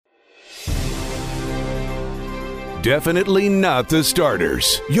Definitely not the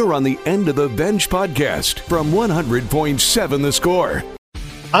starters. You're on the End of the Bench podcast from 100.7 The Score.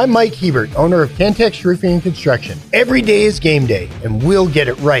 I'm Mike Hebert, owner of Cantex Roofing and Construction. Every day is game day, and we'll get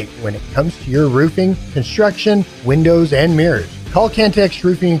it right when it comes to your roofing, construction, windows, and mirrors. Call Cantex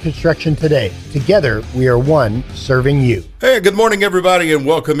Roofing and Construction today. Together, we are one serving you. Hey, good morning, everybody, and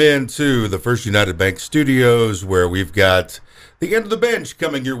welcome into the First United Bank Studios, where we've got the End of the Bench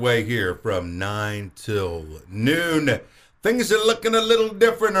coming your way here from 9 till noon. Things are looking a little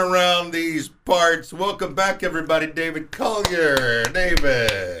different around these parts. Welcome back, everybody. David Collier.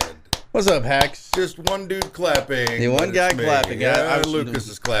 David. What's up, Hax? Just one dude clapping. The one guy clapping. Yeah, Lucas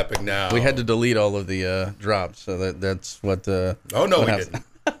is clapping now. We had to delete all of the drops, so that's what. Oh no, we didn't.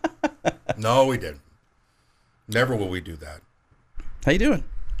 No, we didn't. Never will we do that. How you doing?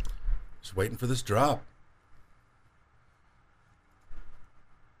 Just waiting for this drop.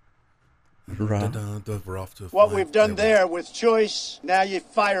 We're off to what we've done there with choice, now you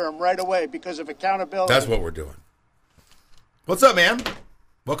fire them right away because of accountability. That's what we're doing. What's up, man?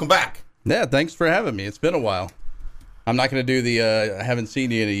 Welcome back. Yeah, thanks for having me. It's been a while. I'm not going to do the I haven't seen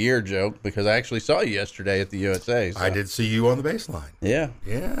you in a year joke because I actually saw you yesterday at the USA. So. I did see you on the baseline. Yeah.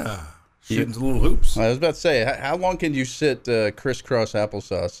 Yeah. Shooting some little hoops. I was about to say, how long can you sit crisscross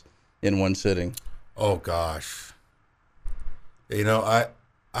applesauce in one sitting? Oh, gosh. You know,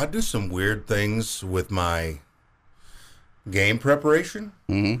 I do some weird things with my game preparation.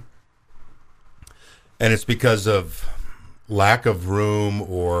 Mm-hmm. And it's because of lack of room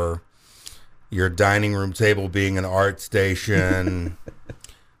or your dining room table being an art station,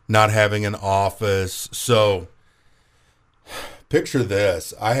 not having an office. So picture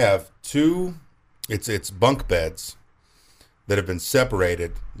this. I have two, it's bunk beds that have been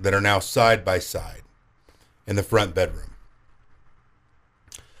separated that are now side by side in the front bedroom.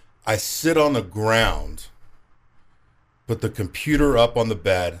 I sit on the ground, put the computer up on the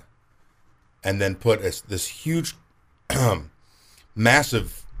bed, and then put this huge,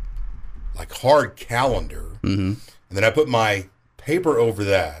 massive, like hard calendar. Mm-hmm. And then I put my paper over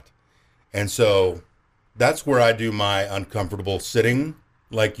that. And so that's where I do my uncomfortable sitting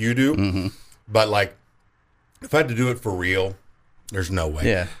like you do. Mm-hmm. But like, if I had to do it for real, there's no way.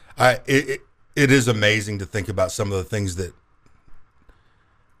 Yeah. It is amazing to think about some of the things that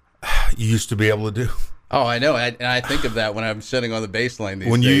you used to be able to do. Oh, I know. And I think of that when I'm sitting on the baseline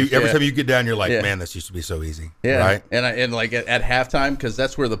these days. Every time you get down, you're like, man, this used to be so easy. Yeah. Right? And like at halftime, because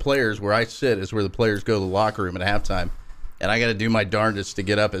that's where the players, where I sit, is where the players go to the locker room at halftime. And I got to do my darndest to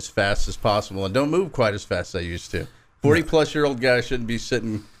get up as fast as possible and don't move quite as fast as I used to. 40-plus-year-old guy shouldn't be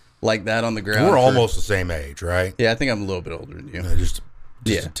sitting like that on the ground. We're almost the same age, right? Yeah, I think I'm a little bit older than you. Just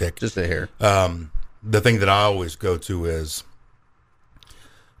a tick. Just a hair. The thing that I always go to is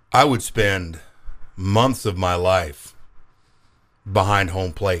I would spend months of my life behind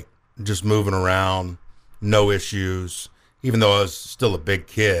home plate, just moving around, no issues, even though I was still a big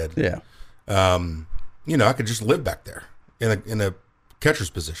kid. Yeah. You know, I could just live back there in a catcher's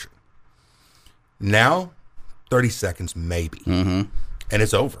position. Now, 30 seconds maybe, Mm-hmm. and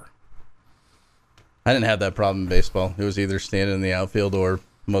it's over. I didn't have that problem in baseball. It was either standing in the outfield or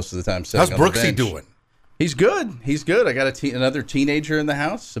most of the time sitting How's on the Brooksy bench. doing? He's good. He's good. I got another teenager in the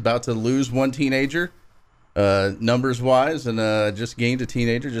house, about to lose one teenager, numbers-wise, and just gained a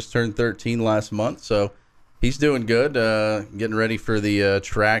teenager, just turned 13 last month. So he's doing good, getting ready for the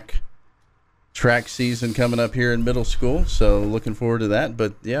track season coming up here in middle school. So looking forward to that.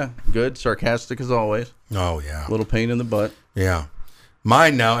 But, yeah, good. Sarcastic as always. Oh, yeah. A little pain in the butt. Yeah.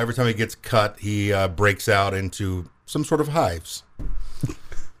 Mine now, every time he gets cut, he breaks out into some sort of hives.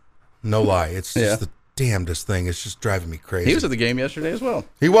 No lie. It's just the damnedest thing. It's just driving me crazy. He was at the game yesterday as well.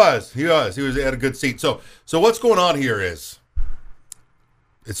 He was at a good seat. So what's going on here is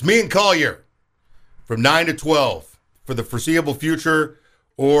it's me and Collier from 9 to 12 for the foreseeable future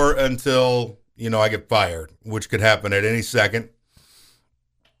or until, I get fired, which could happen at any second.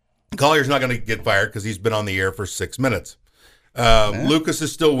 Collier's not going to get fired because he's been on the air for 6 minutes. Lucas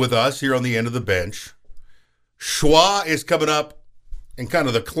is still with us here on the End of the Bench. Schwa is coming up in kind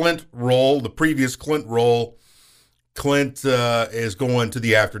of the Clint role, the previous Clint role. Clint is going to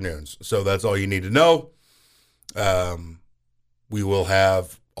the afternoons, so that's all you need to know. We will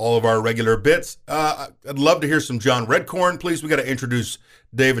have all of our regular bits. I'd love to hear some John Redcorn, please. We got to introduce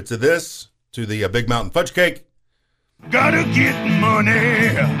David to the Big Mountain Fudge Cake. Gotta get money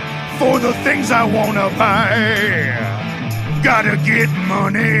for the things I wanna buy. Gotta get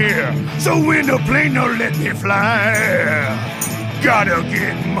money so when the plane don't let me fly. Gotta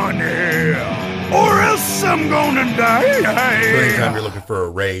get money or else I'm gonna die. So anytime you're looking for a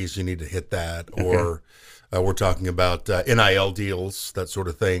raise, you need to hit that. Or We're talking about NIL deals, that sort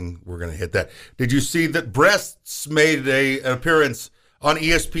of thing. We're going to hit that. Did you see that breasts made an appearance on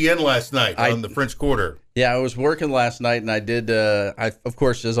ESPN last night on the French Quarter? Yeah, I was working last night, and I did, of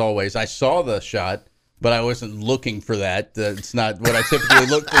course, as always, I saw the shot, but I wasn't looking for that. It's not what I typically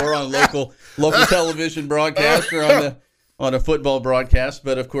look for on local television broadcast or on a football broadcast.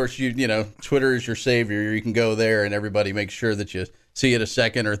 But, of course, you know, Twitter is your savior. You can go there, and everybody makes sure that you see it a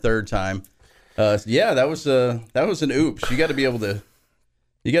second or third time. Yeah, that was an oops. You got to be able to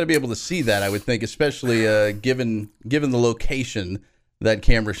see that, I would think, especially given the location that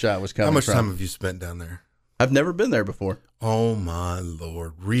camera shot was coming from. How much time have you spent down there? I've never been there before. Oh my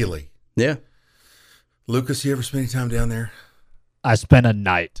Lord, really? Yeah. Lucas, you ever spend any time down there? I spent a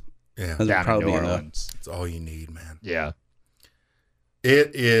night. Yeah, down in New enough. Orleans. That's all you need, man. Yeah.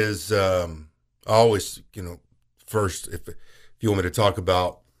 It is always, you know, first if you want me to talk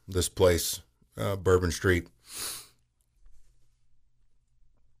about this place. Bourbon Street.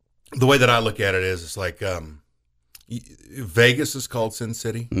 The way that I look at it is, it's like Vegas is called Sin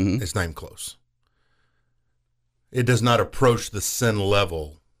City. Mm-hmm. It's not even close. It does not approach the sin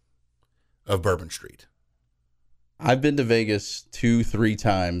level of Bourbon Street. I've been to Vegas 2-3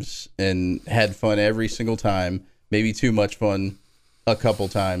 times and had fun every single time. Maybe too much fun a couple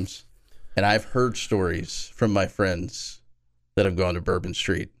times. And I've heard stories from my friends that have gone to Bourbon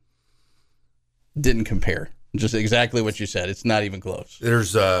Street. Didn't compare. Just exactly what you said. It's not even close.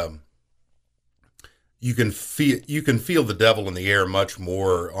 There's you can feel the devil in the air much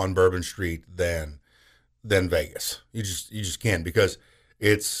more on Bourbon Street than Vegas. You just can, because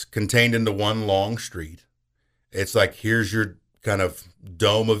it's contained into one long street. It's like, here's your kind of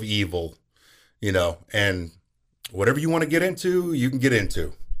dome of evil, you know, and whatever you want to get into, you can get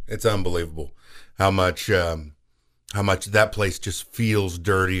into. It's unbelievable how much that place just feels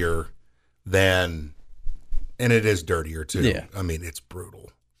dirtier than, and it is dirtier too. Yeah. I mean, it's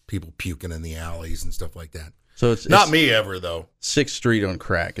brutal. People puking in the alleys and stuff like that. So it's not me ever though. 6th Street on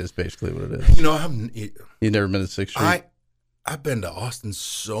crack is basically what it is. You know, You've never been to 6th Street? I've been to Austin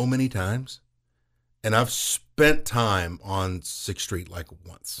so many times, and I've spent time on 6th Street like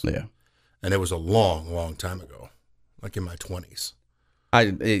once. Yeah. And it was a long, long time ago, like in my 20s.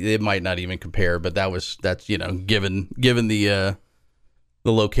 It might not even compare, but that's you know, given the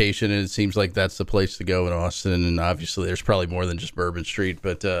location, and it seems like that's the place to go in Austin. And obviously, there's probably more than just Bourbon Street,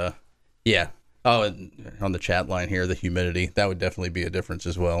 but yeah. Oh, and on the chat line here, the humidity, that would definitely be a difference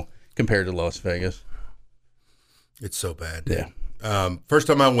as well compared to Las Vegas. It's so bad, dude. Yeah. First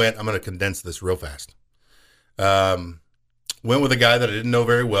time I went, I'm going to condense this real fast. Went with a guy that I didn't know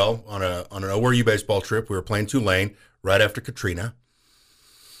very well on an ORU baseball trip. We were playing Tulane right after Katrina.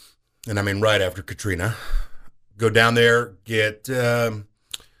 And I mean right after Katrina. Go down there, get 2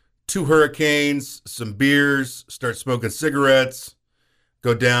 hurricanes, some beers, start smoking cigarettes,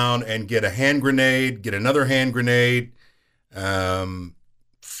 go down and get a hand grenade, get another hand grenade,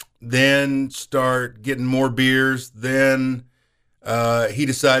 then start getting more beers. Then he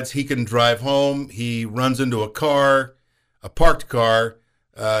decides he can drive home. He runs into a parked car.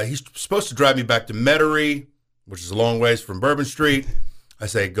 He's supposed to drive me back to Metairie, which is a long ways from Bourbon Street. I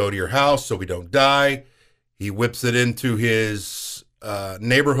say, go to your house so we don't die. He whips it into his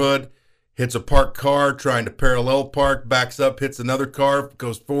neighborhood, hits a parked car, trying to parallel park, backs up, hits another car,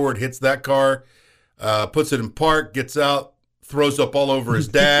 goes forward, hits that car, puts it in park, gets out, throws up all over his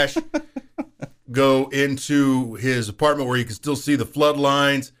dash, go into his apartment where you can still see the flood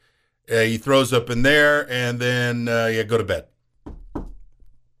lines. He throws up in there, and then go to bed. And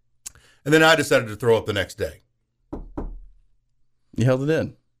then I decided to throw up the next day. You held it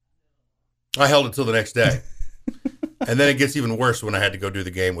in. I held it till the next day. And then it gets even worse when I had to go do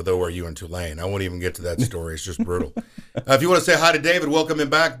the game with ORU and Tulane. I won't even get to that story. It's just brutal. If you want to say hi to David, welcome him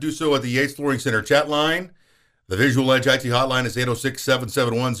back. Do so at the Yates Flooring Center chat line. The Visual Edge IT hotline is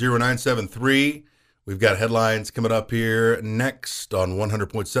 806-771-0973. We've got headlines coming up here next on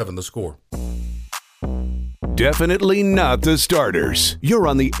 100.7 The Score. Definitely not the starters. You're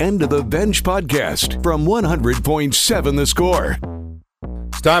on the End of the Bench podcast from 100.7 The Score.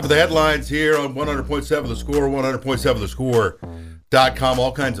 It's time for the headlines here on 100.7 The Score, 100.7thescore.com.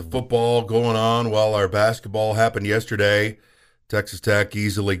 All kinds of football going on while our basketball happened yesterday. Texas Tech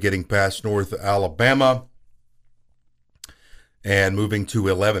easily getting past North Alabama and moving to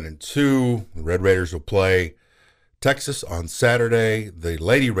 11-2. The Red Raiders will play Texas on Saturday. The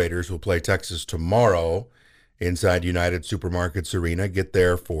Lady Raiders will play Texas tomorrow inside United Supermarkets Arena. Get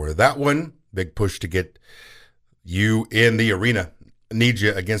there for that one. Big push to get you in the arena. Need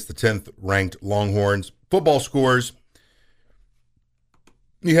you against the 10th ranked Longhorns. Football scores.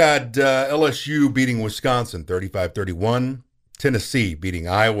 You had LSU beating Wisconsin 35-31. Tennessee beating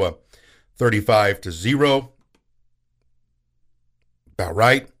Iowa 35-0. About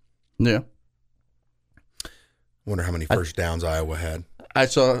right. Yeah. Wonder how many first downs Iowa had. I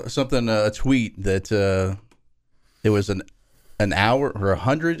saw something, a tweet that it was an hour or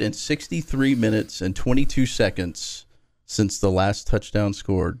 163 minutes and 22 seconds since the last touchdown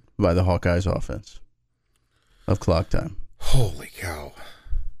scored by the Hawkeyes offense of clock time. Holy cow.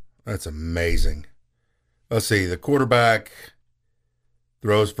 That's amazing. Let's see. The quarterback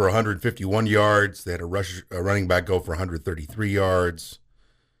throws for 151 yards. They had a running back go for 133 yards.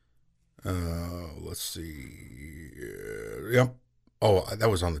 Let's see. Yep. Oh, that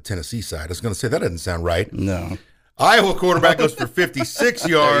was on the Tennessee side. I was going to say, that doesn't sound right. No. Iowa quarterback goes for 56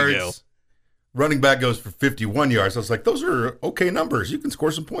 yards. go. Running back goes for 51 yards. I was like, those are okay numbers. You can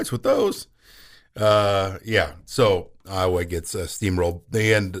score some points with those. Yeah. So Iowa gets steamrolled.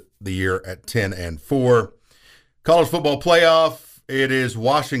 They end the year at 10-4. College football playoff. It is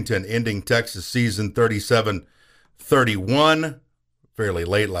Washington ending Texas season 37-31. Fairly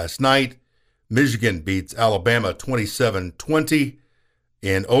late last night. Michigan beats Alabama 27-20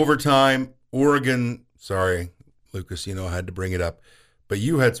 in overtime. Oregon, sorry, Lucas, I had to bring it up, but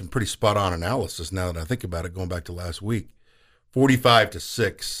you had some pretty spot-on analysis now that I think about it, going back to last week.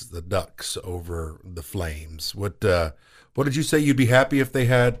 45-6, the Ducks over the Flames. What did you say you'd be happy if they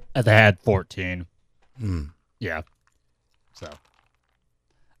had? They had 14. Yeah. So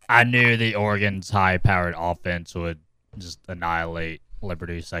I knew the Oregon's high-powered offense would just annihilate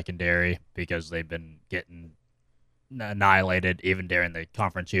Liberty's secondary because they've been getting annihilated even during the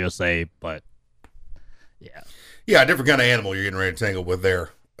Conference USA, but yeah. Yeah, a different kind of animal you're getting ready to tangle with there.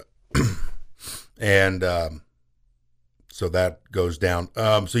 And so that goes down.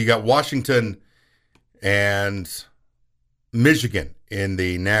 So you got Washington and Michigan in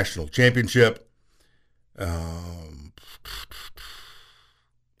the national championship.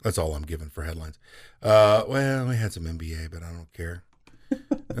 That's all I'm giving for headlines. Well, we had some NBA, but I don't care.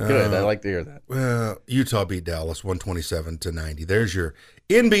 Good. I like to hear that. Well, Utah beat Dallas 127-90. There's your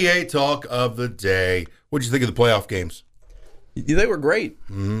NBA talk of the day. What'd you think of the playoff games? They were great.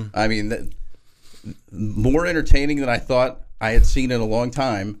 Mm-hmm. I mean, more entertaining than I thought I had seen in a long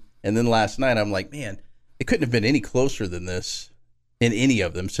time. And then last night, I'm like, man, it couldn't have been any closer than this in any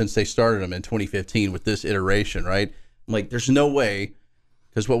of them since they started them in 2015 with this iteration, right? I'm like, there's no way,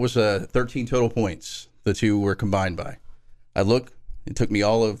 because what was 13 total points the two were combined by? I look. It took me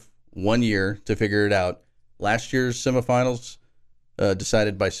all of 1 year to figure it out. Last year's semifinals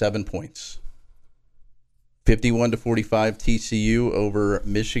decided by 7 points. 51-45 TCU over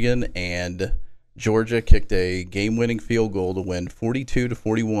Michigan, and Georgia kicked a game-winning field goal to win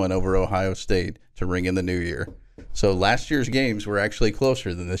 42-41 over Ohio State to ring in the new year. So last year's games were actually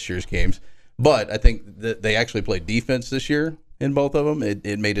closer than this year's games. But I think that they actually played defense this year in both of them.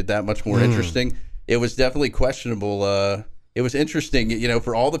 It made it that much more interesting. It was definitely questionable. It was interesting,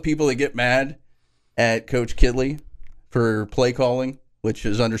 for all the people that get mad at Coach Kidley for play calling, which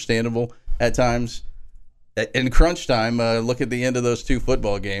is understandable at times. In crunch time, look at the end of those two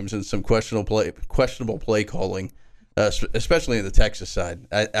football games and some questionable play calling, especially in the Texas side.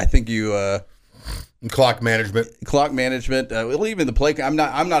 I think clock management. Well, even the play. I'm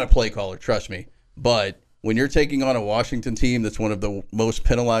not a play caller, trust me. But when you're taking on a Washington team that's one of the most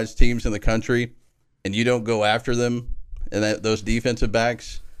penalized teams in the country, and you don't go after them and those defensive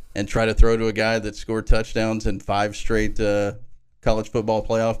backs and try to throw to a guy that scored touchdowns in 5 straight college football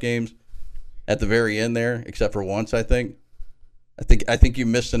playoff games at the very end there, except for once, I think you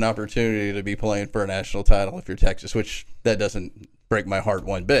missed an opportunity to be playing for a national title if you're Texas, which that doesn't break my heart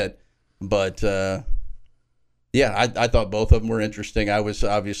one bit. But, yeah, I thought both of them were interesting. I was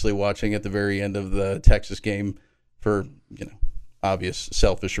obviously watching at the very end of the Texas game for, obvious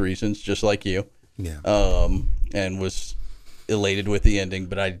selfish reasons, just like you. Yeah. And was elated with the ending,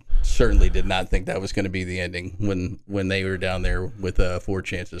 but I certainly did not think that was going to be the ending when they were down there with 4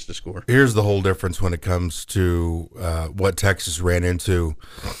 chances to score. Here's the whole difference when it comes to what Texas ran into.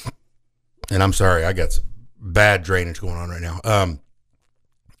 And I'm sorry, I got some bad drainage going on right now.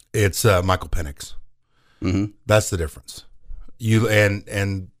 It's Michael Penix. Mm-hmm. That's the difference.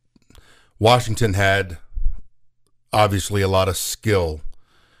 And Washington had obviously a lot of skill,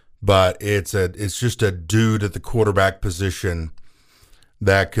 but it's just a dude at the quarterback position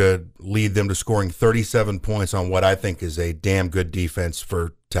that could lead them to scoring 37 points on what I think is a damn good defense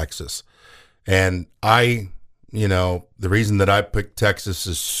for Texas. And the reason that I picked Texas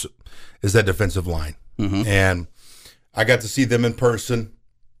is that defensive line. Mm-hmm. And I got to see them in person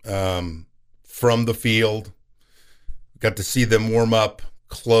from the field. Got to see them warm up.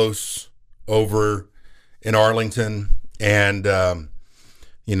 close over in Arlington, and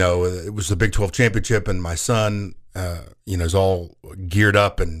it was the Big 12 championship, and my son, is all geared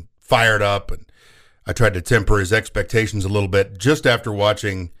up and fired up, and I tried to temper his expectations a little bit just after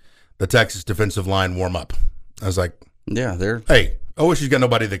watching the Texas defensive line warm up. I was like, hey, OSU's got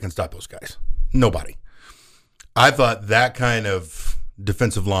nobody that can stop those guys. Nobody. I thought that kind of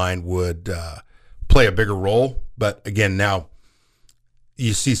defensive line would play a bigger role, but again, now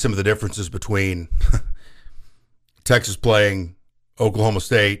you see some of the differences between Texas playing Oklahoma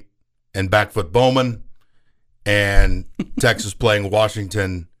State and backfoot Bowman, and Texas playing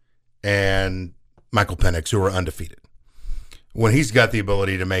Washington and Michael Penix, who are undefeated. When he's got the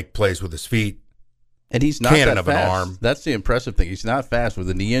ability to make plays with his feet, and he's not cannon that of fast. An arm. That's the impressive thing. He's not fast with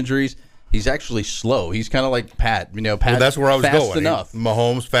the knee injuries. He's actually slow. He's kind of like Pat. Pat, well, that's where I was fast going. Enough.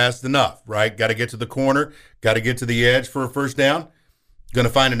 Mahomes fast enough, right? Got to get to the corner. Got to get to the edge for a first down. Going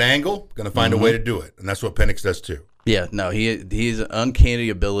to find an angle. Going to find a way to do it, and that's what Penix does too. Yeah, no, he's an uncanny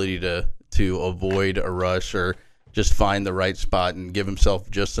ability to avoid a rush or just find the right spot and give himself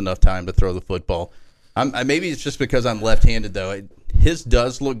just enough time to throw the football. Maybe it's just because I'm left-handed, though. His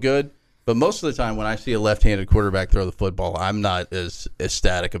does look good, but most of the time when I see a left-handed quarterback throw the football, I'm not as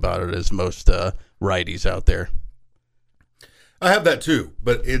ecstatic about it as most righties out there. I have that too,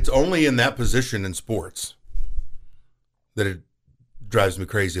 but it's only in that position in sports that it drives me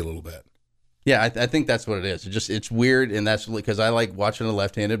crazy a little bit. Yeah, I think that's what it is. It's weird, and that's because I like watching a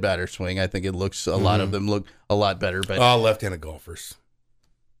left-handed batter swing. I think it looks a lot of them look a lot better. But left-handed golfers.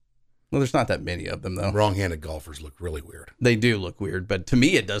 Well, there's not that many of them, though. Wrong-handed golfers look really weird. They do look weird, but to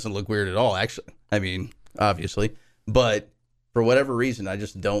me, it doesn't look weird at all, actually. I mean, obviously. But for whatever reason, I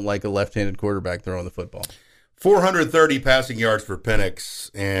just don't like a left-handed quarterback throwing the football. 430 passing yards for Penix,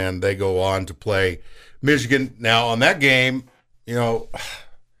 and they go on to play Michigan. Now, on that game, a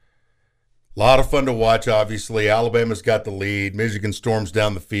lot of fun to watch, obviously. Alabama's got the lead. Michigan storms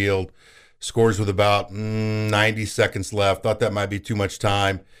down the field, scores with about 90 seconds left. Thought that might be too much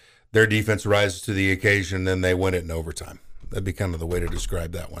time. Their defense rises to the occasion, and they win it in overtime. That'd be kind of the way to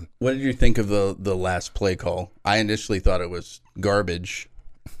describe that one. What did you think of the last play call? I initially thought it was garbage,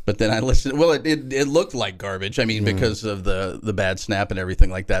 but then I listened. Well, it looked like garbage. I mean, because of the bad snap and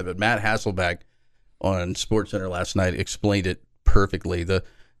everything like that. But Matt Hasselbeck on SportsCenter last night explained it perfectly. The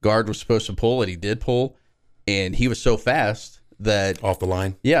guard was supposed to pull, and he did pull, and he was so fast that off the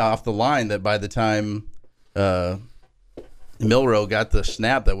line. Yeah, off the line. That by the time Milroe got the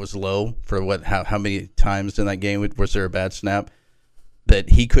snap that was low for how many times in that game was there a bad snap, that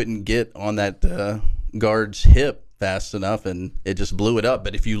he couldn't get on that guard's hip fast enough, and it just blew it up.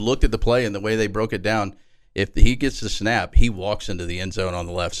 But if you looked at the play and the way they broke it down, if he gets the snap, he walks into the end zone on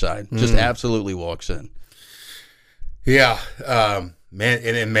the left side. Just absolutely walks in. Yeah, man,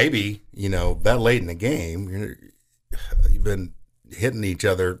 and maybe, that late in the game, you've been hitting each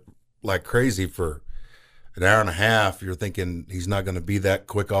other like crazy for an hour and a half. You're thinking he's not going to be that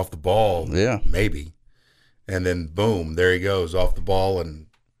quick off the ball. Yeah. Maybe. And then, boom, there he goes off the ball, and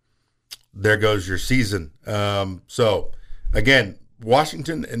there goes your season. So, again,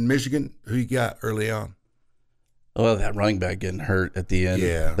 Washington and Michigan, who you got early on? Well, that running back getting hurt at the end.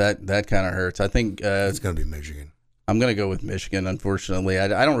 Yeah. That kind of hurts. I think it's going to be Michigan. I'm going to go with Michigan, unfortunately.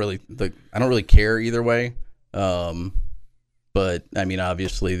 I don't really care either way. But I mean,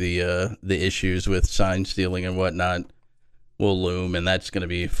 obviously the issues with sign stealing and whatnot will loom, and that's going to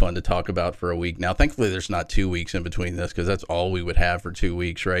be fun to talk about for a week. Now, thankfully, there's not 2 weeks in between this because that's all we would have for 2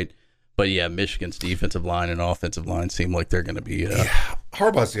 weeks, right? But yeah, Michigan's defensive line and offensive line seem like they're going to be.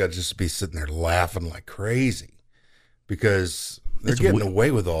 Harbaugh's got to just be sitting there laughing like crazy because they're getting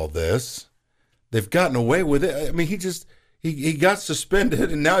away with all this. They've gotten away with it. I mean, he got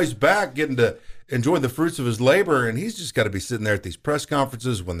suspended, and now he's back getting to enjoy the fruits of his labor, and he's just got to be sitting there at these press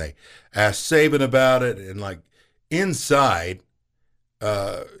conferences when they ask Saban about it, and like inside,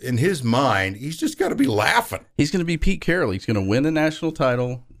 in his mind, he's just got to be laughing. He's going to be Pete Carroll. He's going to win the national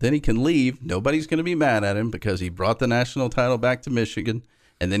title, then he can leave. Nobody's going to be mad at him because he brought the national title back to Michigan,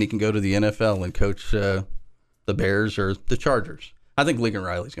 and then he can go to the NFL and coach the Bears or the Chargers. I think Lincoln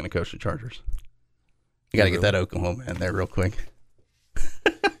Riley's going to coach the Chargers. You got to get that Oklahoma in there real quick.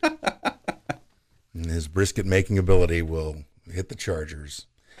 And his brisket making ability will hit the Chargers.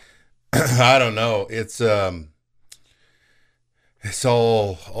 I don't know. It's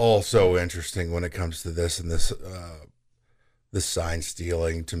all so interesting when it comes to this and this sign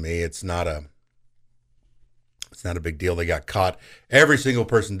stealing. To me, it's not a big deal. They got caught. Every single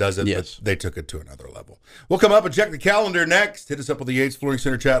person does it, yes. But they took it to another level. We'll come up and check the calendar next. Hit us up with the Yates Flooring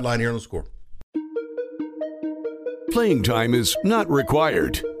Center chat line here on The Score. Playing time is not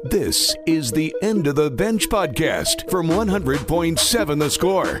required. This is the End of the Bench podcast from 100.7 The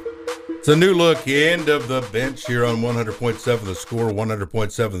Score. It's a new look, End of the Bench here on 100.7 The Score,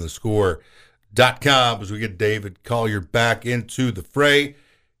 100.7thescore.com as we get David Collier back into the fray.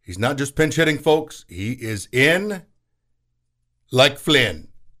 He's not just pinch hitting, folks. He is in like Flynn.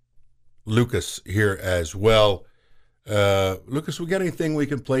 Lucas here as well. Lucas, we got anything we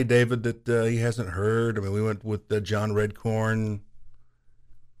can play, David, that he hasn't heard? I mean, we went with John Redcorn. Is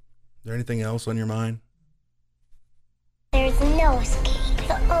there anything else on your mind? There's no escape.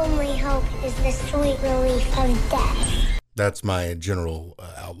 The only hope is the sweet relief of death. That's my general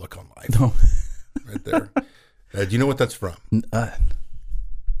outlook on life. No. Right there. Do you know what that's from?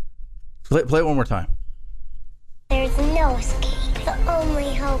 Play it one more time. There's no escape. The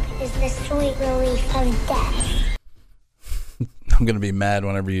only hope is the sweet relief of death. I'm going to be mad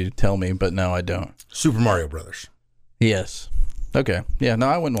whenever you tell me, but no, I don't. Super Mario Brothers. Yes. Okay. Yeah, no,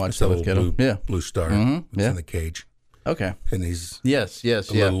 I wouldn't watch that with kiddo. Blue star. Mm-hmm. It's in the cage. Okay. And he's yes, a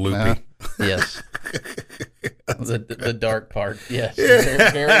little loopy. Yes. the dark part. Yes.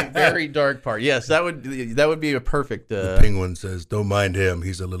 Very, very dark part. Yes, that would be a perfect. The penguin says, "Don't mind him.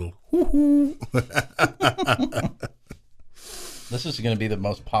 He's a little hoo-hoo." This is going to be the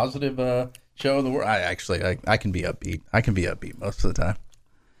most positive show in the world. I can be upbeat. I can be upbeat most of the time.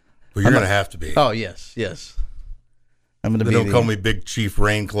 Well, you're going to have to be. Oh, yes. I'm going to be. Don't call me Big Chief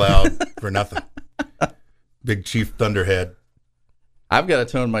Rain Cloud for nothing. Big Chief Thunderhead. I've got to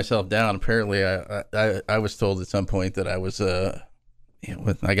tone myself down. Apparently, I was told at some point that I was I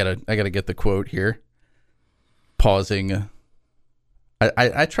gotta get the quote here. Pausing.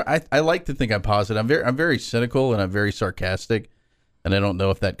 I like to think I'm positive. I'm very cynical and I'm very sarcastic, and I don't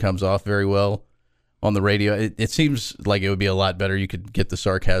know if that comes off very well on the radio. It seems like it would be a lot better. You could get the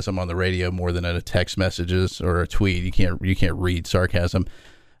sarcasm on the radio more than in a text messages or a tweet. You can't read sarcasm.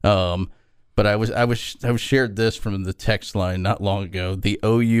 But I was shared this from the text line not long ago. The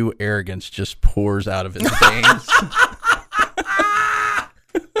OU arrogance just pours out of his veins.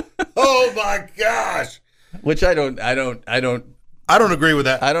 Oh my gosh! Which I don't agree with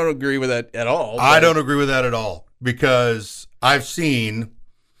that. I don't agree with that at all. I don't agree with that at all because I've seen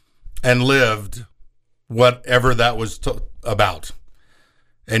and lived whatever that was about,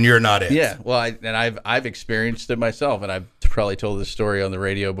 and you're not it. Yeah, well, I've experienced it myself, and I've probably told this story on the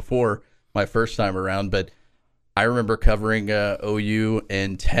radio before my first time around. But I remember covering OU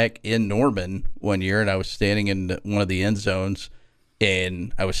and Tech in Norman one year, and I was standing in one of the end zones.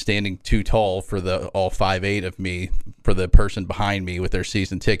 And I was standing too tall for all 5'8" of me, for the person behind me with their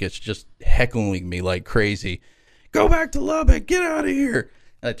season tickets, just heckling me like crazy. Go back to Lubbock, get out of here.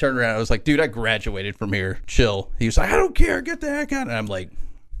 And I turned around, I was like, dude, I graduated from here, chill. He was like, I don't care, get the heck out. And I'm like,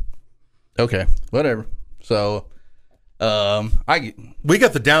 okay, whatever. So, we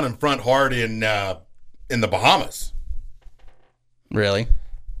got the down in front hard in the Bahamas. Really?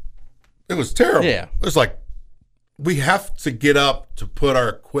 It was terrible. Yeah. It was like, we have to get up to put our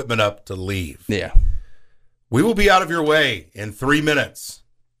equipment up to leave. Yeah. We will be out of your way in 3 minutes.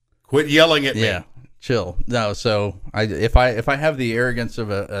 Quit yelling at me. Yeah. Chill. No, so if I have the arrogance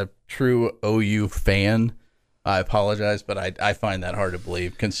of a true OU fan, I apologize, but I find that hard to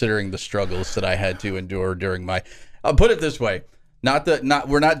believe considering the struggles that I had to endure during my. I'll put it this way: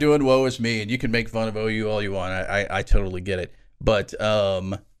 we're not doing woe is me, and you can make fun of OU all you want. I totally get it, but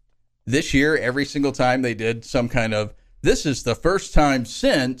this year, every single time they did some kind of, this is the first time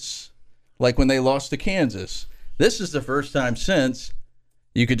since, like when they lost to Kansas, this is the first time since,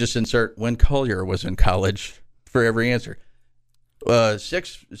 you could just insert when Collier was in college for every answer.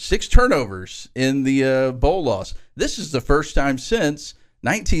 Six turnovers in the bowl loss. This is the first time since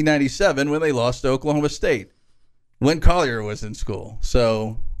 1997 when they lost to Oklahoma State, when Collier was in school.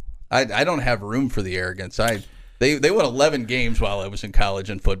 So I don't have room for the arrogance. They won 11 games while I was in college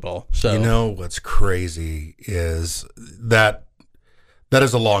in football. So you know what's crazy is that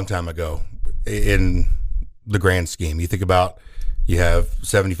is a long time ago in the grand scheme. You think about, you have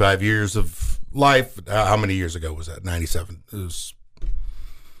 75 years of life. How many years ago was that? 97. It was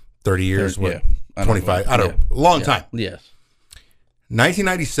 30 years. Yeah. 25. I don't know. A long time. Yes.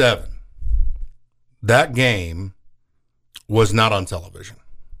 1997. That game was not on television.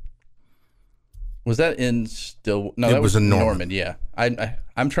 Was that in still? No, it that was in Norman. Yeah,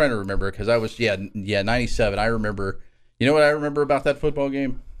 I'm trying to remember because I was 97. I remember. You know what I remember about that football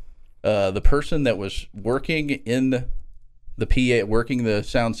game? The person that was working in the PA, working the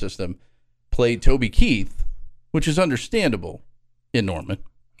sound system, played Toby Keith, which is understandable in Norman.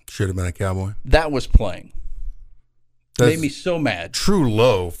 Should have been a Cowboy. That was playing. made me so mad. True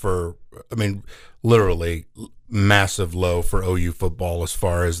low for, literally massive low for OU football as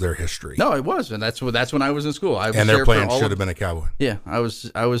far as their history. No, it was, and that's when I was in school. And their plan should have been a Cowboy. Yeah, I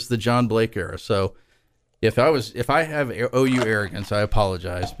was the John Blake era. So if I have OU arrogance, I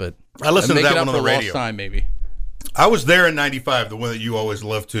apologize. But I listened to that one on the radio. Lost time, maybe. I was there in '95, the one that you always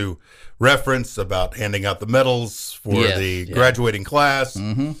love to reference about handing out the medals for the graduating class.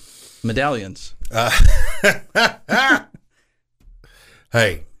 Mm-hmm. Medallions.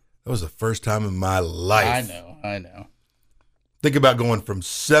 Hey, that was the first time in my life. I know. Think about going from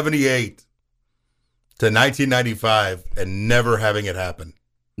 78 to 1995 and never having it happen.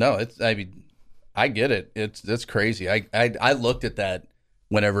 No, I get it. It's crazy. I looked at that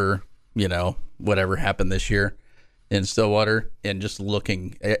whenever, whatever happened this year in Stillwater, and just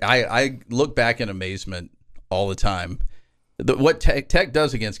looking, I look back in amazement all the time. What Tech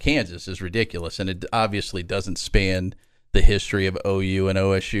does against Kansas is ridiculous, and it obviously doesn't span the history of OU and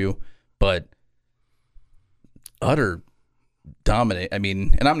OSU, but utter dominate.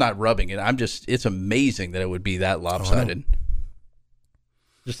 And I'm not rubbing it. It's amazing that it would be that lopsided.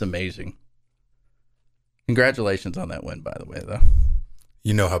 Just amazing. Congratulations on that win, by the way, though.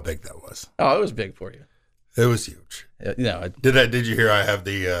 You know how big that was. Oh, it was big for you. It was huge. Did you hear I have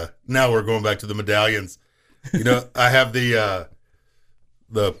the now we're going back to the medallions. I have the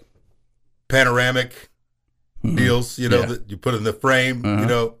panoramic deals, that you put in the frame,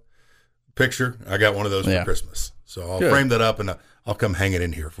 picture. I got one of those for Christmas. So I'll frame that up and I'll come hang it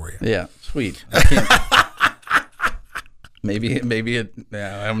in here for you. Yeah, sweet. Maybe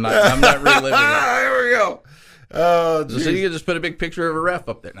I'm not reliving it. There we go. So you can just put a big picture of a ref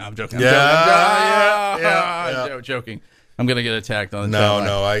up there. No, I'm joking. I'm joking. I'm gonna get attacked on the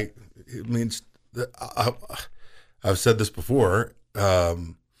chatline. I've said this before.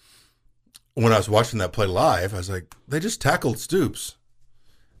 When I was watching that play live, I was like, they just tackled Stoops.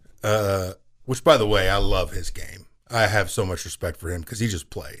 Which, by the way, I love his game. I have so much respect for him because he just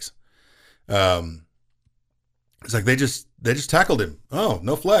plays. It's like they just tackled him. Oh,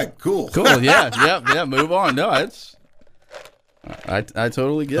 no flag. Cool. Yeah. Move on. No, I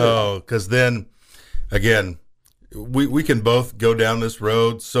totally get it. Oh, because then again, we can both go down this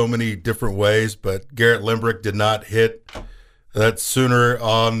road so many different ways, but Garrett Limbrick did not hit that Sooner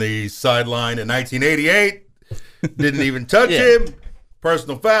on the sideline in 1988. Didn't even touch him.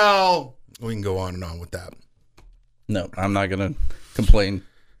 Personal foul. We can go on and on with that. No, I'm not going to complain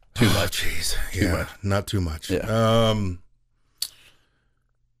too much. Jeez. Yeah, not too much. Yeah.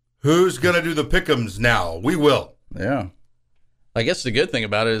 Who's going to do the pick'ems now? We will. Yeah. I guess the good thing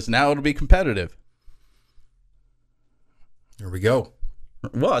about it is now it'll be competitive. There we go.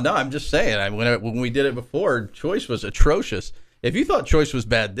 Well, no, I'm just saying. When we did it before, Choice was atrocious. If you thought Choice was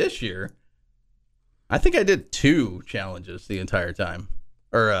bad this year, I think I did 2 challenges the entire time.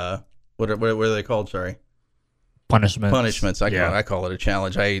 Or what are they called? Sorry. Punishments. I call it a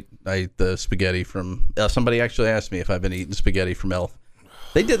challenge. I ate the spaghetti from. Somebody actually asked me if I've been eating spaghetti from Elf.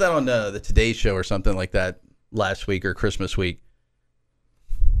 They did that on the Today Show or something like that last week or Christmas week.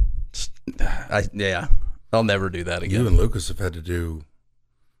 I'll never do that again. You and Lucas have had to do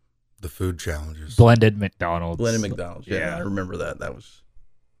the food challenges. Blended McDonald's. Yeah, I remember that. That was.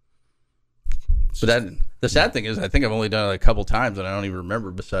 But the sad thing is, I think I've only done it a couple times, and I don't even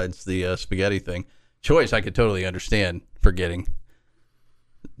remember besides the spaghetti thing. Choice, I could totally understand forgetting.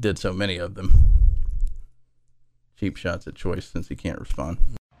 Did so many of them. Cheap shots at Choice since he can't respond.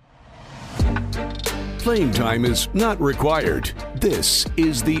 Playing time is not required. This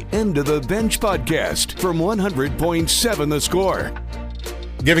is the End of the Bench podcast from 100.7 The Score.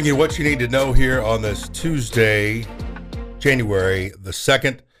 Giving you what you need to know here on this Tuesday, January the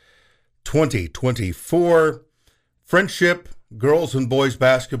 2nd, 2024. Friendship, girls and boys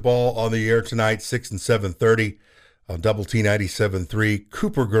basketball on the air tonight, 6 and 7:30 on Double T 97.3.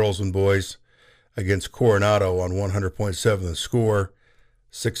 Cooper girls and boys against Coronado on 100.7 The Score,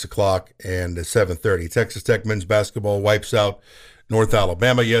 6 o'clock and 7:30. Texas Tech men's basketball wipes out North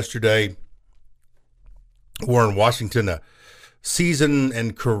Alabama yesterday. Warren Washington, a season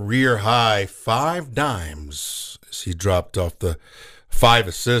and career high 5 dimes as he dropped off the 5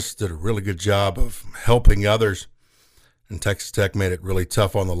 assists, did a really good job of helping others. And Texas Tech made it really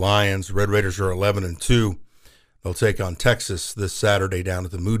tough on the Lions. Red Raiders are 11-2. They'll take on Texas this Saturday down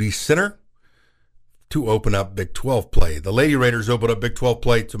at the Moody Center to open up Big 12 play. The Lady Raiders open up Big 12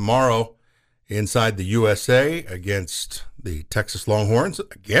 play tomorrow inside the USA against the Texas Longhorns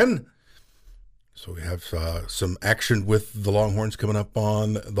again. So we have some action with the Longhorns coming up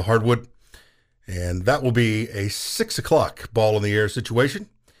on the hardwood. And that will be a 6 o'clock ball in the air situation.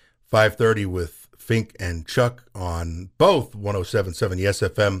 5:30 with Fink and Chuck on both 107.7 Yes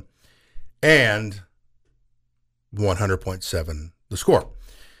FM and 100.7 The Score.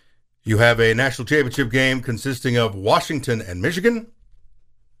 You have a national championship game consisting of Washington and Michigan.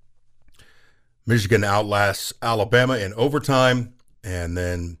 Michigan outlasts Alabama in overtime. And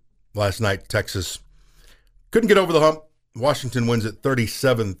then last night, Texas couldn't get over the hump. Washington wins at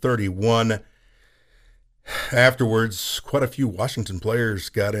 37-31. Afterwards, quite a few Washington players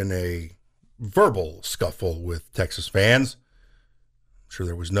got in a verbal scuffle with Texas fans. I'm sure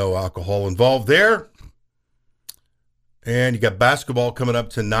there was no alcohol involved there. And you got basketball coming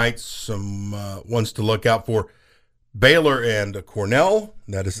up tonight. Some ones to look out for. Baylor and Cornell.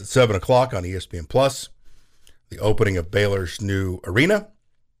 That is at 7 o'clock on ESPN+. The opening of Baylor's new arena.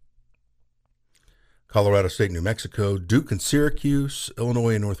 Colorado State, New Mexico. Duke and Syracuse.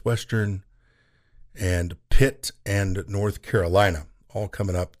 Illinois and Northwestern. And Pitt and North Carolina. All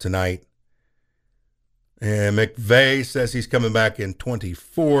coming up tonight. And McVay says he's coming back in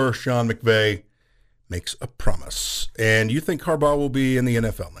 24. Sean McVay makes a promise. And you think Harbaugh will be in the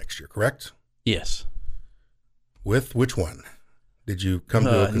NFL next year, correct? Yes. With which one? Did you come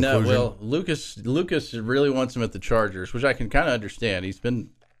to a conclusion? No, well, Lucas really wants him at the Chargers, which I can kind of understand. He's been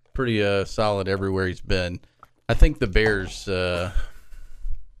pretty solid everywhere he's been. I think the Bears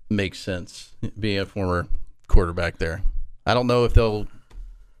make sense, being a former quarterback there. I don't know if they'll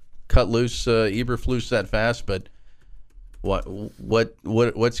cut loose Eberflus that fast, but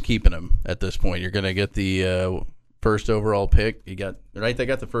what's keeping him at this point? You're going to get the first overall pick. They got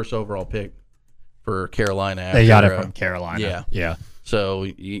the first overall pick for Carolina. They got it from Carolina. Yeah. So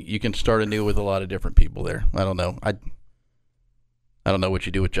you can start anew with a lot of different people there. I don't know. I don't know what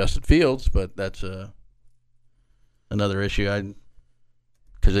you do with Justin Fields, but that's another issue.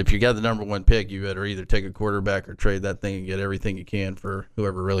 Because if you got the number one pick, you better either take a quarterback or trade that thing and get everything you can for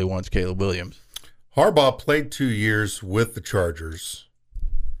whoever really wants Caleb Williams. Harbaugh played 2 years with the Chargers.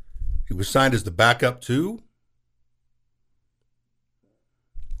 He was signed as the backup too.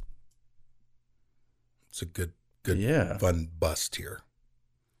 It's a good fun bust here.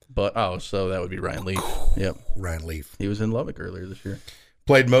 But so that would be Ryan Leaf. Yep. Ryan Leaf. He was in Lubbock earlier this year.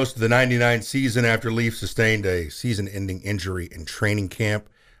 Played most of the 99 season after Leaf sustained a season-ending injury in training camp.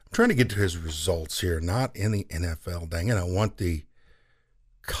 I'm trying to get to his results here, not in the NFL. Dang it, I want the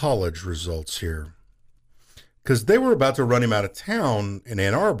college results here. Because they were about to run him out of town in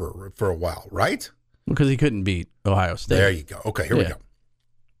Ann Arbor for a while, right? Because he couldn't beat Ohio State. There you go. Okay, here we go.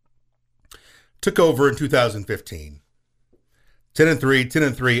 Took over in 2015. 10-3,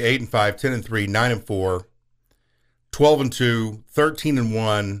 10-3, 8-5, 10-3, 9-4, 12-2,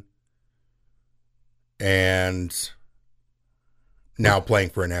 13-1, and now playing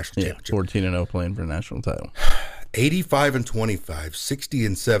for a national championship. 14-0 playing for a national title. 85-25,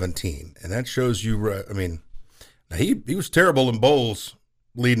 60-17, and that shows you. I mean, he was terrible in bowls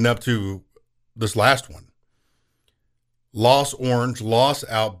leading up to this last one. Lost Orange, lost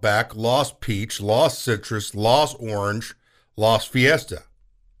Outback, lost Peach, lost Citrus, lost Orange, lost Fiesta.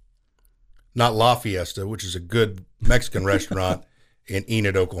 Not La Fiesta, which is a good Mexican restaurant in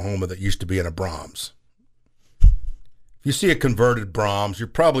Enid, Oklahoma that used to be in a Brahms. If you see a converted Brahms, you're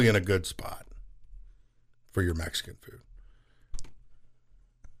probably in a good spot for your Mexican food.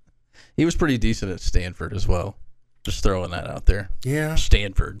 He was pretty decent at Stanford as well. Just throwing that out there. Yeah.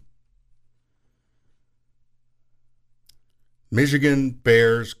 Stanford. Michigan,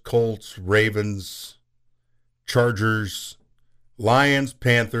 Bears, Colts, Ravens, Chargers, Lions,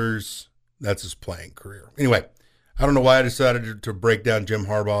 Panthers. That's his playing career. Anyway, I don't know why I decided to break down Jim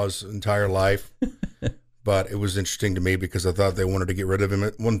Harbaugh's entire life, but it was interesting to me because I thought they wanted to get rid of him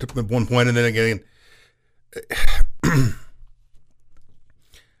at one point, and then again,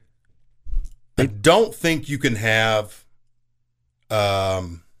 I don't think you can have a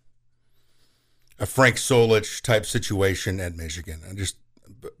Frank Solich type situation at Michigan.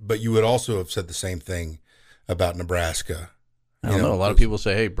 But you would also have said the same thing about Nebraska. I don't know. A lot of people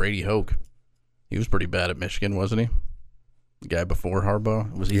say, hey, Brady Hoke. He was pretty bad at Michigan, wasn't he? The guy before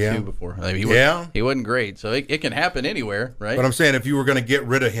Harbaugh? Was he too before? I mean, he wasn't great. So it can happen anywhere, right? But I'm saying if you were going to get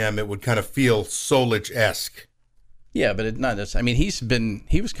rid of him, it would kind of feel Solich-esque. Yeah, but not this. I mean,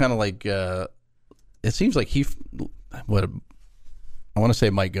 he was kind of like, it seems like I want to say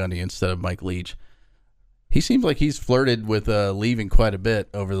Mike Gundy instead of Mike Leach. He seems like he's flirted with leaving quite a bit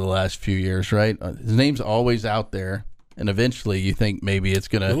over the last few years, right? His name's always out there, and eventually you think maybe it's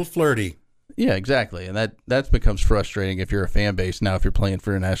going to... A little flirty. Yeah, exactly. And that becomes frustrating if you're a fan base. Now, if you're playing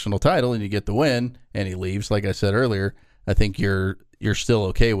for a national title and you get the win and he leaves, like I said earlier, I think you're still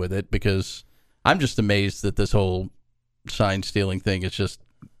okay with it because I'm just amazed that this whole sign stealing thing is just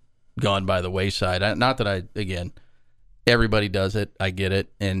gone by the wayside. Not that again, everybody does it. I get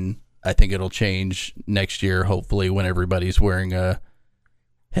it. And I think it'll change next year, hopefully, when everybody's wearing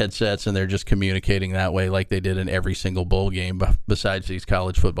headsets and they're just communicating that way like they did in every single bowl game besides these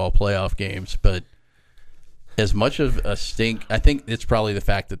college football playoff games. But as much of a stink, I think it's probably the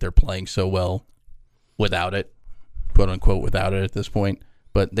fact that they're playing so well without it, quote unquote, without it at this point.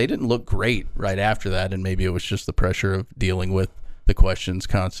 But they didn't look great right after that, and maybe it was just the pressure of dealing with the questions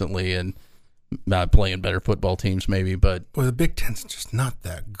constantly and not playing better football teams maybe. But Boy, the Big Ten's just not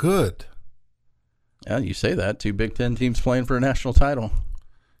that good. Yeah, you say that. 2 Big Ten teams playing for a national title.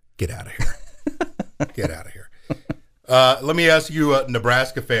 Get out of here. Get out of here. Let me ask you,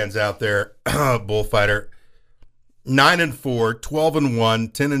 Nebraska fans out there, Bullfighter, 9-4,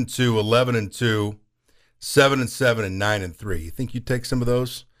 12-1, 10-2, 11-2, 7-7, and 9-3. You think you'd take some of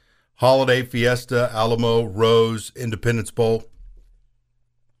those? Holiday, Fiesta, Alamo, Rose, Independence Bowl.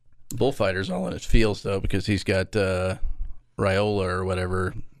 Bullfighter's all in his feels though because he's got Raiola or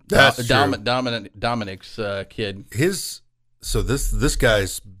whatever. That's true. Dominic's kid. So this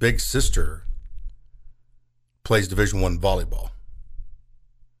guy's big sister plays Division I volleyball.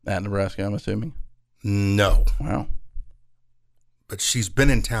 At Nebraska, I'm assuming. No. Wow. But she's been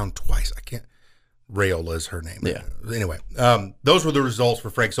in town twice. Raiola is her name. Yeah. Anyway, those were the results for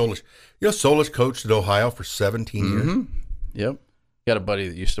Frank Solich. You know, Solich coached at Ohio for 17 years. Yep. Got a buddy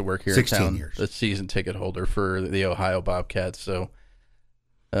that used to work here 16 in town. years. A season ticket holder for the Ohio Bobcats. So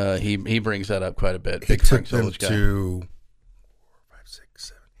he brings that up quite a bit. He Big took Frank them Solich guy. to 4, 5, 6,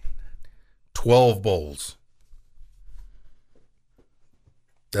 7, 8, 9, 12 bowls.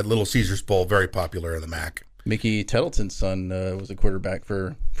 That Little Caesars Bowl, very popular in the MAC. Mickey Tettleton's son was a quarterback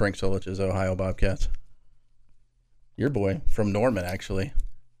for Frank Solich's Ohio Bobcats. Your boy from Norman, actually.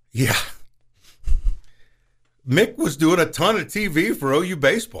 Yeah. Mick was doing a ton of TV for OU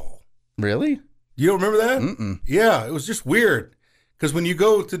baseball. Really? You don't remember that? Mm-mm. Yeah, it was just weird. Because when you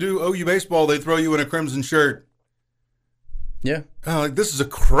go to do OU baseball, they throw you in a crimson shirt. Yeah. Like, this is a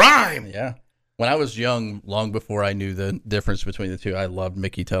crime. Yeah. When I was young, long before I knew the difference between the two, I loved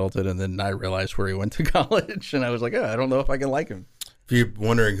Mickey Tettleton, and then I realized where he went to college, and I was like, I don't know if I can like him. If you're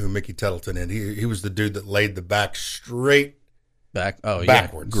wondering who Mickey Tettleton is, he was the dude that laid the back straight backwards. Yeah,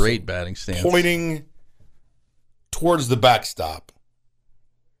 great batting stance. Pointing towards the backstop,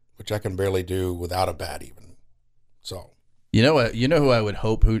 which I can barely do without a bat even. So You know who I would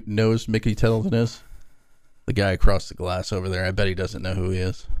hope who knows Mickey Tettleton is? The guy across the glass over there. I bet he doesn't know who he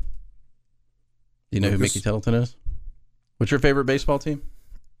is. Do you know who Mickey Tettleton is? What's your favorite baseball team?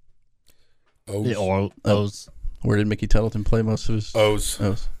 O's. Yeah, O's. Where did Mickey Tettleton play most of his? O's.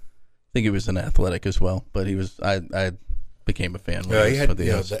 I think he was an athletic as well, but he was. I became a fan. Yeah, he had.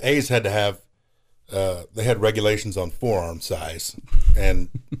 The O's. The A's had to have. They had regulations on forearm size, and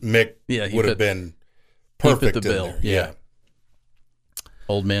Mick would have been perfect. He fit the bill. There. Yeah.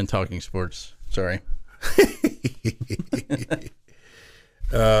 Old man talking sports. Sorry.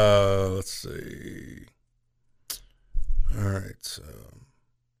 Let's see. All right. So,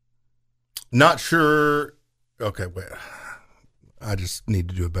 not sure. Okay, wait. I just need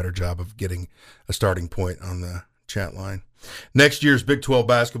to do a better job of getting a starting point on the chat line. Next year's Big 12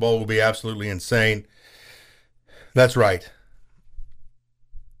 basketball will be absolutely insane. That's right.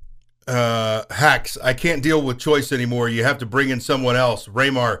 Hacks, I can't deal with choice anymore. You have to bring in someone else.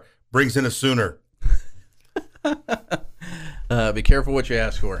 Raymar brings in a Sooner. Be careful what you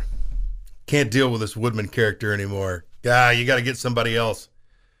ask for. Can't deal with this Woodman character anymore. You got to get somebody else.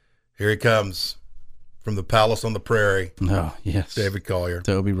 Here he comes from the Palace on the Prairie. Oh, yes. David Collier.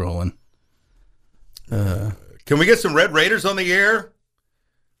 Toby Rowland. Can we get some Red Raiders on the air?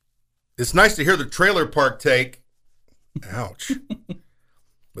 It's nice to hear the trailer park take. Ouch.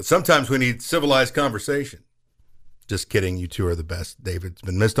 But sometimes we need civilized conversation. Just kidding. You two are the best. David's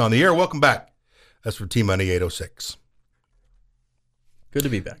been missed on the air. Welcome back. That's for T-Money 806. Good to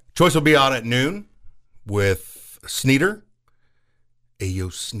be back. Choice will be on at noon with Sneeder.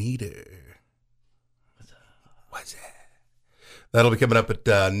 Ayo, Sneeder. What's that? That'll be coming up at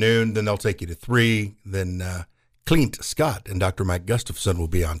noon. Then they'll take you to 3. Then Clint Scott and Dr. Mike Gustafson will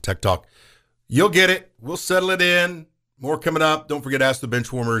be on Tech Talk. You'll get it. We'll settle it in. More coming up. Don't forget Ask the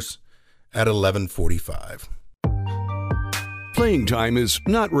Benchwarmers at 11:45. Playing time is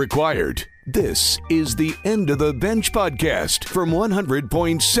not required. This is the End of the Bench podcast from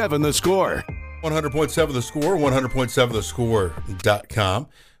 100.7 The Score. 100.7 The Score, 100.7thescore.com.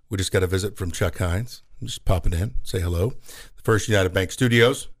 We just got a visit from Chuck Hines. Just popping in, say hello. The First United Bank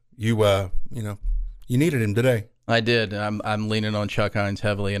Studios. You needed him today. I did. I'm leaning on Chuck Hines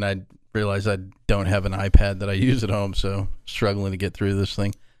heavily, and I realize I don't have an iPad that I use at home, so struggling to get through this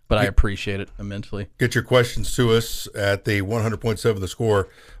thing. but I appreciate it immensely. Get your questions to us at the 100.7 The Score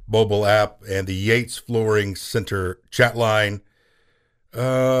mobile app and the Yates Flooring Center chat line.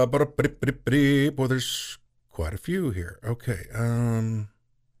 Boy, there's quite a few here. Okay.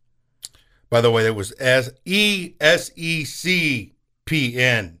 By the way, it was ESECPN.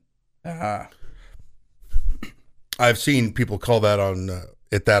 I've seen people call that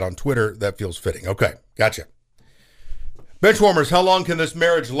on Twitter. That feels fitting. Okay, gotcha. Benchwarmers, how long can this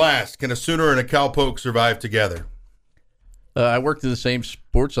marriage last? Can a Sooner and a Cowpoke survive together? I worked in the same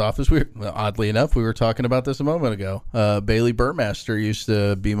sports office. Oddly enough, we were talking about this a moment ago. Bailey Burmaster used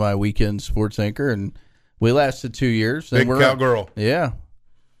to be my weekend sports anchor, and we lasted 2 years. Big cowgirl. Yeah.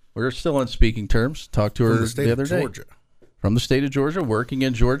 We're still on speaking terms. Talked to her the other day. From the state of Georgia, working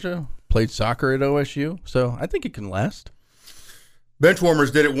in Georgia, played soccer at OSU. So I think it can last.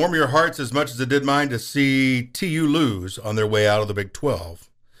 Benchwarmers, did it warm your hearts as much as it did mine to see TU lose on their way out of the Big 12?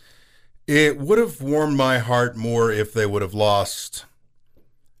 It would have warmed my heart more if they would have lost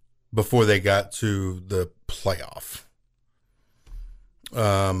before they got to the playoff.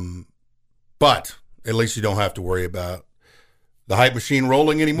 But at least you don't have to worry about the hype machine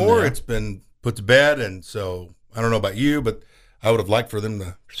rolling anymore. Yeah. It's been put to bed, and so I don't know about you, but I would have liked for them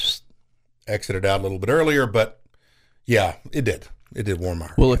to exit it out a little bit earlier. But yeah, it did. It did warm my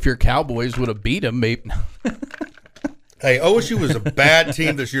heart. Well, if your Cowboys would have beat them, maybe. Hey, OSU was a bad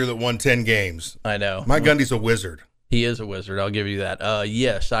team this year that won 10 games. I know. Mike Gundy's a wizard. He is a wizard. I'll give you that.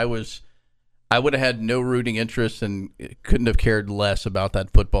 Yes, I would have had no rooting interest and couldn't have cared less about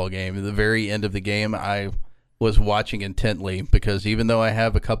that football game. At the very end of the game, I was watching intently because even though I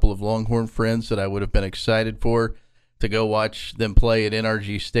have a couple of Longhorn friends that I would have been excited for to go watch them play at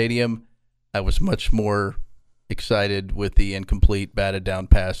NRG Stadium, I was much more excited with the incomplete batted down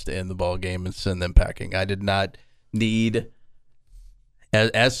pass to end the ball game and send them packing. I did not need,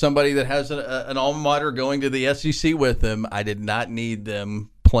 as somebody that has an alma mater going to the SEC with them, I did not need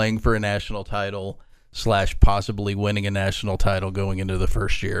them playing for a national title / possibly winning a national title going into the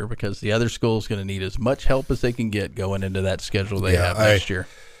first year, because the other school is going to need as much help as they can get going into that schedule they have next year.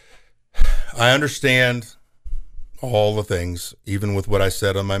 I understand all the things, even with what I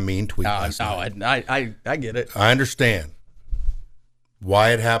said on my mean tweet last night. I get it. I understand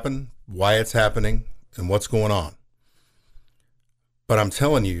why it happened, why it's happening, and what's going on. But I'm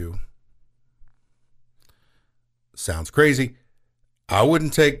telling you, sounds crazy, I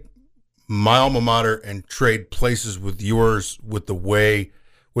wouldn't take my alma mater and trade places with yours with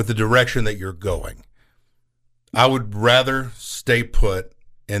the direction that you're going. I would rather stay put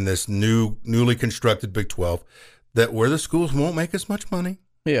in this newly constructed Big 12, that where the schools won't make as much money.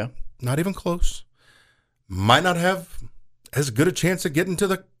 Yeah. Not even close. Might not have as good a chance of getting to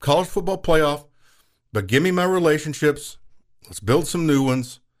the college football playoff, but give me my relationships. Let's build some new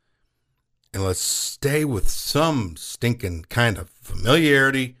ones, and let's stay with some stinking kind of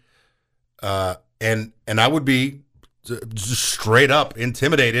familiarity. And I would be just straight up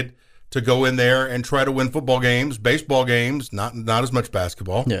intimidated to go in there and try to win football games, baseball games, not as much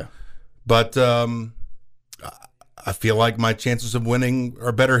basketball. Yeah. But I feel like my chances of winning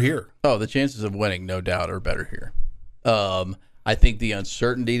are better here. Oh, the chances of winning, no doubt, are better here. I think the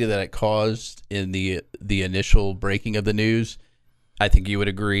uncertainty that it caused in the initial breaking of the news, I think you would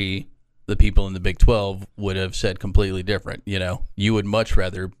agree the people in the Big 12 would have said completely different. You know, you would much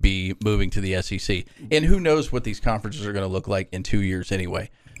rather be moving to the SEC. And who knows what these conferences are going to look like in 2 years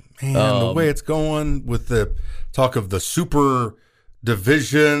anyway. Man, the way it's going with the talk of the super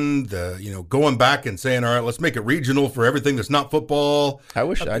division, going back and saying, all right, let's make it regional for everything that's not football. I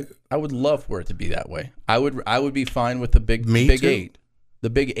would love for it to be that way. I would be fine with the Big Eight. The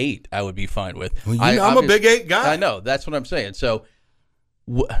Big Eight I would be fine with. Well, I'm a Big Eight guy. I know. That's what I'm saying. So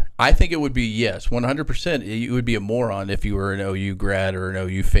I think it would be, yes, 100%. You would be a moron if you were an OU grad or an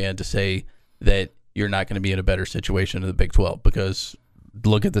OU fan to say that you're not going to be in a better situation in the Big 12, because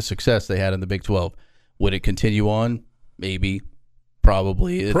look at the success they had in the Big 12. Would it continue on? Maybe.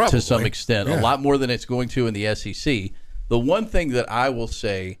 Probably to some extent. Yeah. A lot more than it's going to in the SEC. The one thing that I will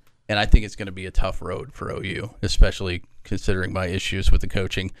say, and I think it's going to be a tough road for OU, especially considering my issues with the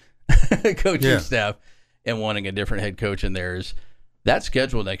coaching staff and wanting a different head coach in there, is that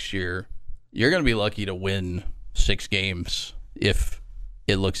schedule next year, you're going to be lucky to win 6 games if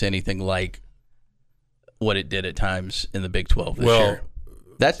it looks anything like what it did at times in the Big 12 this year.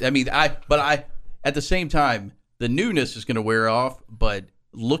 At the same time, the newness is going to wear off, but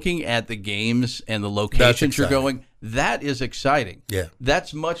looking at the games and the locations you're going, that is exciting. Yeah.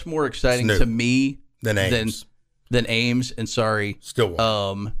 That's much more exciting to me than Ames. Than Ames, and sorry.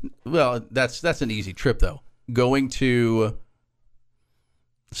 Stillwater. Well, that's an easy trip, though. Going to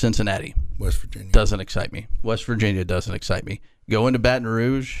Cincinnati. West Virginia. Doesn't excite me. West Virginia doesn't excite me. Go into Baton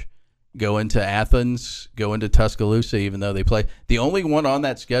Rouge, go into Athens, go into Tuscaloosa, even though they play. The only one on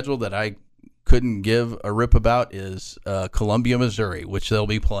that schedule that I couldn't give a rip about is Columbia, Missouri, which they'll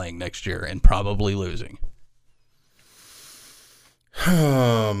be playing next year and probably losing.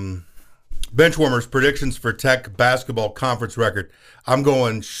 Benchwarmers predictions for Tech basketball conference record. I'm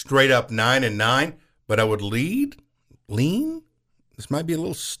going straight up 9-9, but I would lean. This might be a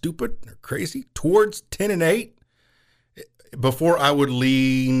little stupid or crazy, towards 10-8 before I would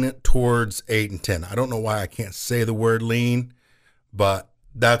lean towards 8-10. I don't know why I can't say the word lean, but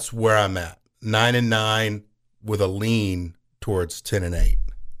that's where I'm at. 9-9 with a lean towards 10-8.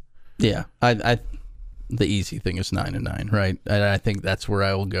 Yeah, I the easy thing is 9-9, right? And I think that's where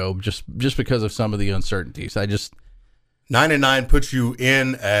I will go, just because of some of the uncertainties. 9-9 puts you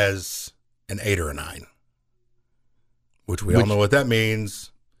in as an 8 or a 9, which we all know what that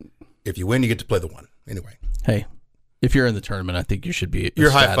means. If you win, you get to play the 1. Anyway. Hey, if you're in the tournament, I think you should be. You're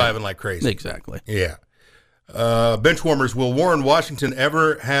high-fiving like crazy. Exactly. Yeah. Benchwarmers, will Warren Washington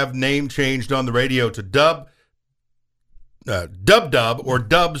ever have name changed on the radio to Dub or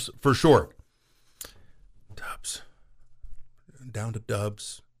Dubs for short? Dubs. Down to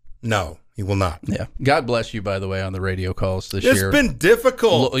Dubs. No, he will not. Yeah. God bless you, by the way, on the radio calls this year. It's been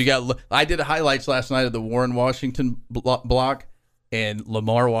difficult. I did highlights last night of the Warren Washington block, and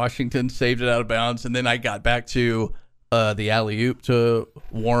Lamar Washington saved it out of bounds, and then I got back to the alley-oop to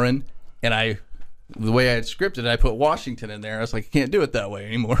Warren, and the way I had scripted, I put Washington in there. I was like, I can't do it that way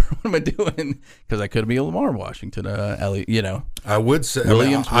anymore. What am I doing? Because I could be a Lamar Washington, I would say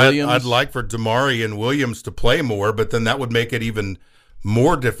Williams. I'd like for Damari and Williams to play more, but then that would make it even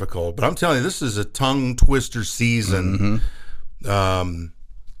more difficult. But I'm telling you, this is a tongue twister season with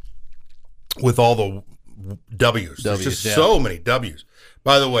all the W's. There's just so many W's.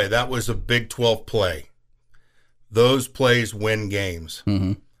 By the way, that was a Big 12 play. Those plays win games.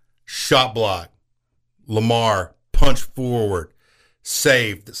 Mm-hmm. Shot block. Lamar, punch forward,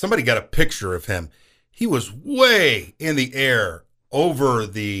 saved. Somebody got a picture of him. He was way in the air over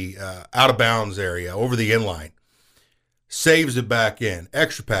the out-of-bounds area, over the inline. Saves it back in.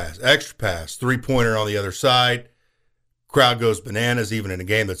 Extra pass, three-pointer on the other side. Crowd goes bananas even in a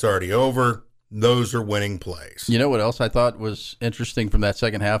game that's already over. Those are winning plays. You know what else I thought was interesting from that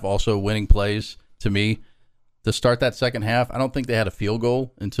second half, also winning plays to me? To start that second half, I don't think they had a field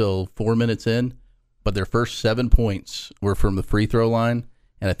goal until 4 minutes in. But their first 7 points were from the free throw line,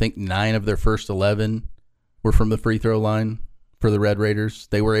 and I think 9 of their first 11 were from the free throw line for the Red Raiders.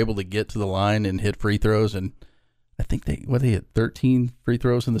 They were able to get to the line and hit free throws, and I think they hit 13 free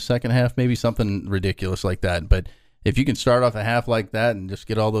throws in the second half, maybe something ridiculous like that. But if you can start off a half like that and just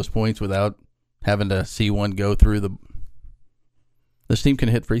get all those points without having to see one go through this team can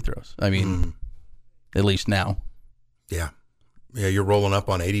hit free throws. I mean, at least now. Yeah, you're rolling up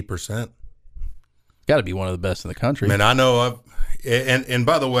on 80%. Got to be one of the best in the country. Man, I know. And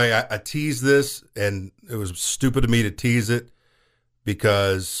by the way, I teased this, and it was stupid of me to tease it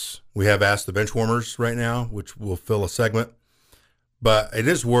because we have Ask the Benchwarmers right now, which will fill a segment. But it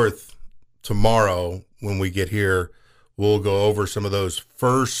is worth tomorrow when we get here, we'll go over some of those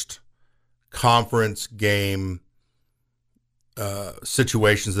first conference game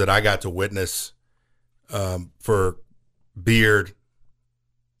situations that I got to witness for Beard,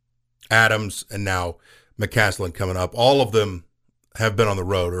 Adams, and now McCaslin coming up. All of them have been on the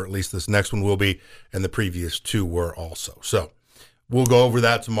road, or at least this next one will be, and the previous 2 were also. So we'll go over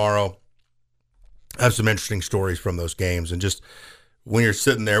that tomorrow. Have some interesting stories from those games, and just when you're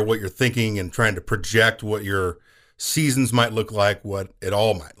sitting there, what you're thinking and trying to project what your seasons might look like, what it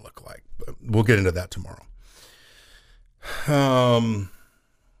all might look like. But we'll get into that tomorrow.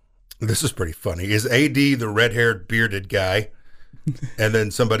 This is pretty funny. Is AD the red-haired, bearded guy? And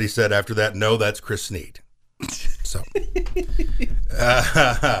then somebody said after that, no, that's Chris Snead. So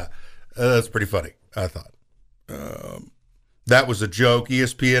that's pretty funny, I thought. That was a joke.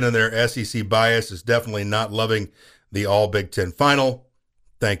 ESPN and their SEC bias is definitely not loving the all Big Ten final.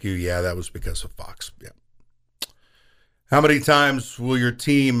 Thank you. Yeah, that was because of Fox. Yeah. How many times will your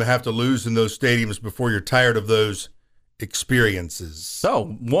team have to lose in those stadiums before you're tired of those experiences?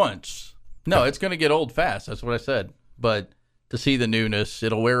 Oh, once. No, it's going to get old fast. That's what I said. But to see the newness,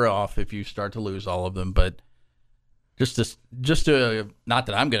 it'll wear off if you start to lose all of them. But just to not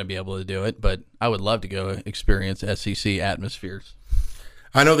that I'm going to be able to do it, but I would love to go experience SEC atmospheres.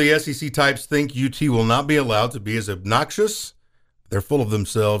 I know the SEC types think UT will not be allowed to be as obnoxious. They're full of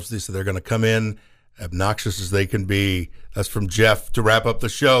themselves. They say they're going to come in obnoxious as they can be. That's from Geoff to wrap up the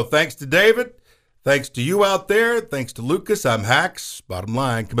show. Thanks to David. Thanks to you out there. Thanks to Lucas. I'm Hax. Bottom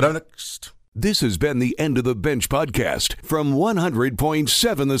line. Coming up next. This has been the End of the Bench podcast from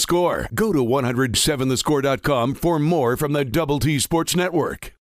 100.7 The Score. Go to 107thescore.com for more from the Double T Sports Network.